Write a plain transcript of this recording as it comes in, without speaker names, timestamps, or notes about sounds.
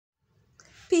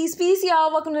Peace, peace,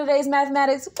 y'all. Welcome to today's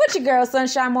mathematics with your girl,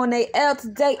 Sunshine Monet L.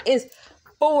 Today is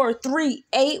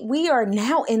 438. We are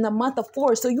now in the month of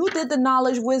 4. So you did the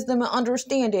knowledge, wisdom, and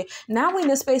understanding. Now we're in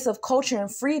the space of culture and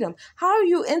freedom. How are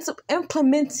you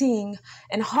implementing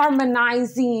and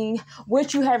harmonizing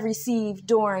what you have received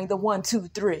during the 1, 2,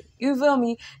 3? You feel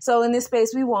me? So in this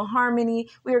space, we want harmony.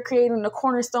 We are creating the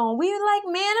cornerstone. We like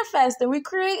manifesting. We're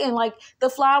creating, like, the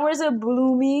flowers are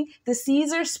blooming. The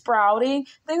seeds are sprouting.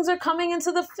 Things are coming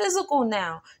into the physical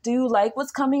now. Do you like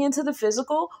what's coming into the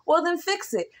physical? Well, then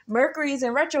fix it. Mercury's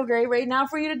in retrograde right now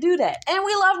for you to do that. And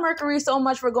we love Mercury so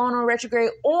much for going on retrograde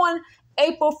on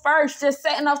April 1st, just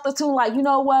setting off the tune like, you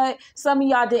know what? Some of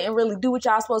y'all didn't really do what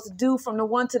y'all supposed to do from the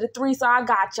 1 to the 3, so I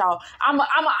got y'all.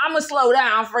 I'm a slow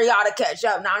down for y'all to catch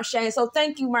up. Now I'm saying. So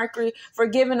thank you, Mercury, for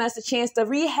giving us a chance to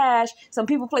rehash some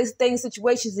people, places, things,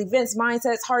 situations, events,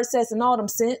 mindsets, heart sets, and all them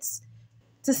sense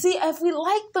to see if we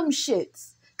like them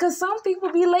shits. Because some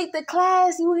people be late to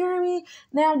class, you hear me?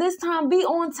 Now this time be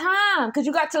on time because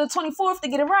you got to the 24th to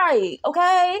get it right,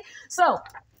 okay? So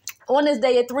on this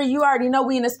day at 3, you already know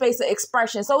we in a space of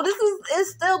expression. So this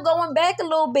is still going back a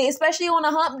little bit, especially on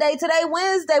a hump day. Today,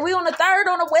 Wednesday. We on the 3rd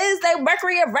on a Wednesday.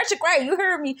 Mercury at retrograde. You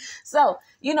heard me? So,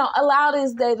 allow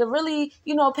this day to really,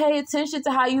 pay attention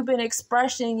to how you've been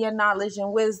expressing your knowledge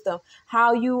and wisdom,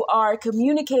 how you are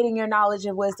communicating your knowledge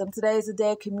and wisdom. Today is a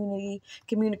day of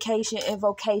communication,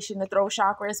 invocation. The throat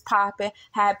chakra is popping.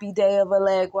 Happy day of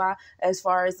Alegua as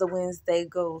far as the Wednesday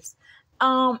goes.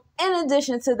 In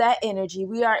addition to that energy,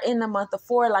 we are in the month of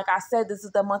 4. Like I said, this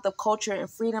is the month of culture and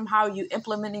freedom. How are you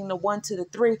implementing the 1 to the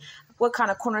 3? What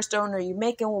kind of cornerstone are you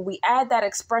making? When we add that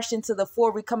expression to the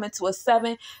 4, we come into a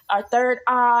 7. Our third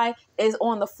eye is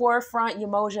on the forefront.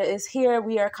 Yamoja is here.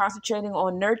 We are concentrating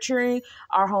on nurturing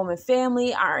our home and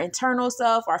family, our internal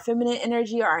self, our feminine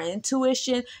energy, our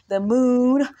intuition, the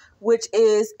moon, which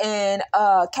is in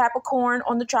Capricorn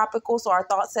on the tropical. So our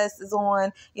thought sets is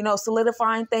on,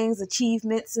 solidifying things,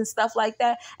 achievements and stuff like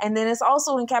that. And then it's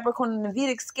also in Capricorn in the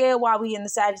Vedic scale while we in the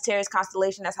Sagittarius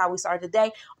constellation. That's how we start the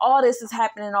day. All this is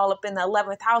happening all up in the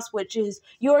 11th house, which is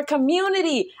your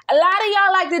community. A lot of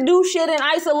y'all like to do shit in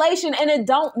isolation and it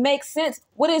don't make sense.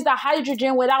 What is the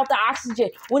hydrogen without the oxygen?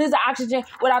 What is the oxygen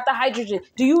without the hydrogen?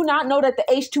 Do you not know that the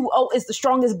H2O is the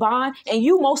strongest bond and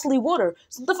you mostly water?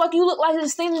 So the fuck you look like you're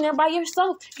standing there by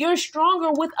yourself? You're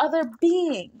stronger with other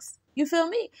beings. You feel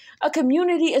me? A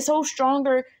community is so much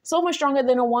stronger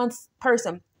than a one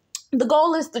person. The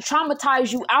goal is to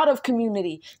traumatize you out of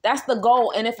community. That's the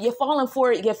goal. And if you're falling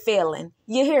for it, you're failing.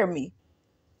 You hear me?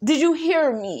 Did you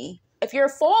hear me? If you're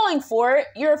falling for it,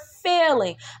 you're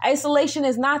failing. Isolation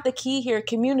is not the key here.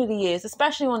 Community is,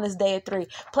 especially on this day at 3.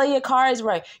 Play your cards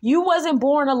right. You wasn't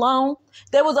born alone.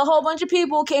 There was a whole bunch of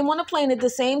people who came on the planet the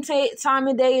same time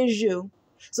of day as you.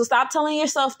 So stop telling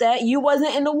yourself that. You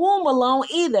wasn't in the womb alone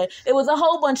either. It was a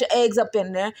whole bunch of eggs up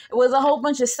in there. It was a whole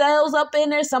bunch of cells up in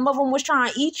there. Some of them was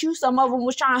trying to eat you. Some of them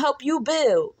was trying to help you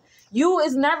build. You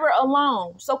is never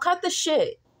alone. So cut the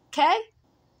shit, okay?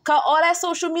 Cut all that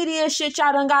social media shit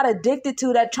y'all done got addicted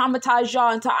to that traumatized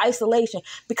y'all into isolation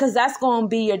because that's going to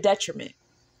be your detriment.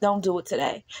 Don't do it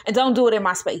today. And don't do it in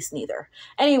my space neither.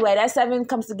 Anyway, that 7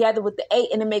 comes together with the 8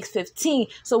 and it makes 15.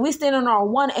 So we stand on our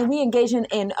 1 and we engage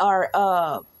in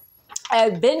our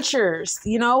adventures,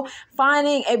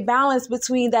 finding a balance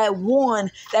between that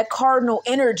 1, that cardinal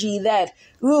energy that,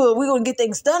 we're going to get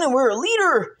things done and we're a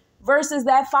leader. Versus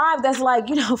that 5 that's like,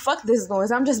 fuck this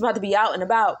noise. I'm just about to be out and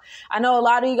about. I know a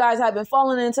lot of you guys have been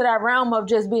falling into that realm of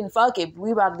just being fuck it.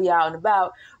 We about to be out and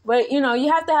about. But, you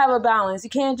have to have a balance. You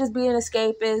can't just be an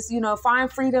escapist.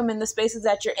 Find freedom in the spaces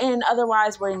that you're in.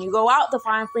 Otherwise, when you go out to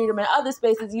find freedom in other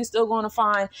spaces, you're still going to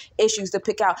find issues to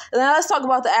pick out. Now, let's talk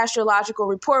about the astrological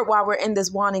report while we're in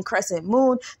this waning crescent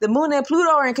moon. The moon and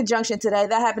Pluto are in conjunction today.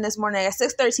 That happened this morning at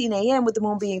 6:13 a.m. with the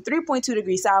moon being 3.2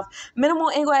 degrees south. Minimal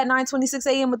angle at 9:26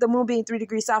 a.m. with the moon being 3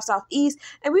 degrees south-southeast.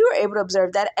 And we were able to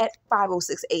observe that at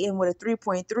 5:06 a.m. with a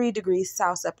 3.3 degrees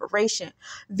south separation.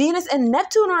 Venus and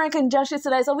Neptune are in conjunction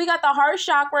today. So we got the heart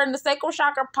chakra and the sacral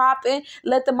chakra popping.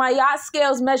 Let the Mayat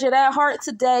scales measure that heart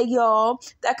today, y'all.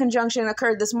 That conjunction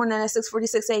occurred this morning at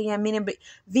 6:46 a.m., meaning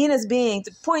Venus being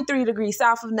 0.3 degrees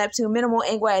south of Neptune, minimal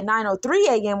angle at 9:03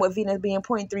 a.m. with Venus being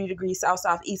 0.3 degrees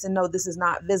south-southeast. And no, this is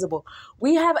not visible.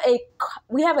 We have a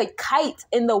kite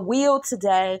in the wheel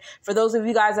today. For those of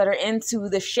you guys that are into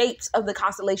the shapes of the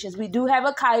constellations, we do have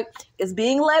a kite. It's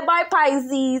being led by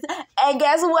Pisces. And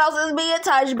guess who else is being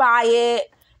touched by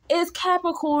it? It's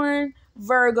Capricorn,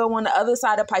 Virgo on the other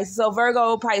side of Pisces. So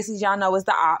Virgo, Pisces, y'all know is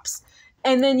the ops.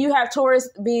 And then you have Taurus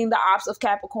being the ops of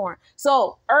Capricorn.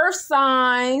 So earth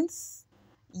signs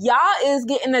y'all is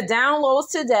getting the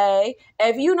downloads today.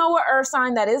 If you know an earth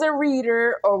sign that is a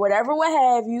reader or whatever, what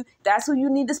have you, that's who you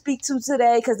need to speak to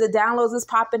today, because the downloads is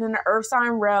popping in the earth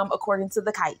sign realm according to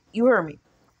the kite. You heard me.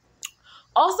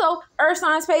 Also, earth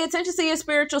signs, pay attention to your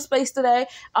spiritual space today.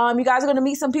 You guys are going to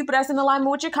meet some people that's in alignment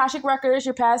with your akashic records,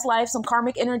 your past life. Some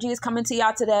karmic energy is coming to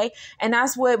y'all today. And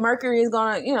that's what Mercury is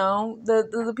going to, you know,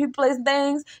 the people, place, and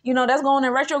things, you know, that's going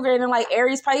in retrograde in like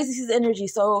Aries, Pisces energy.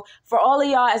 So for all of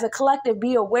y'all as a collective,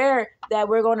 be aware that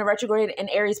we're going to retrograde in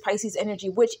Aries, Pisces energy,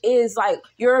 which is like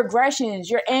your aggressions,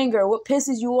 your anger, what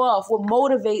pisses you off, what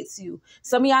motivates you.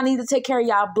 Some of y'all need to take care of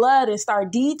y'all blood and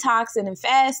start detoxing and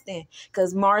fasting,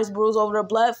 because Mars rules over the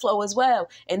blood flow as well.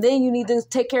 And then you need to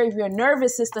take care of your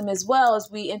nervous system as well as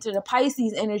we enter the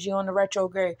Pisces energy on the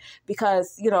retrograde,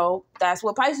 because, you know, that's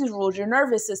what Pisces rules, your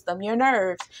nervous system, your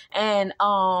nerves, and,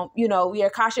 you know, your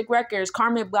akashic records,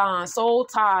 karmic bonds, soul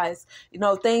ties, you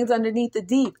know, things underneath the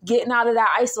deep, getting out of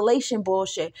that isolation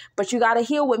bullshit. But you got to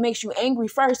heal what makes you angry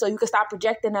first so you can stop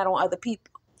projecting that on other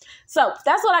people. So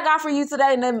that's what I got for you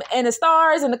today. And the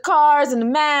stars and the cars and the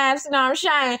maps, you know what I'm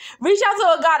saying? Reach out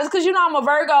to a goddess, because you know I'm a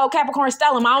Virgo, Capricorn,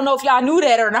 Stellium. I don't know if y'all knew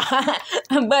that or not.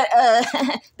 But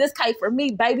this kite for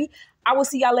me, baby. I will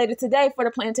see y'all later today for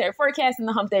the planetary forecast and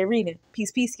the hump day reading.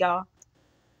 Peace, peace, y'all.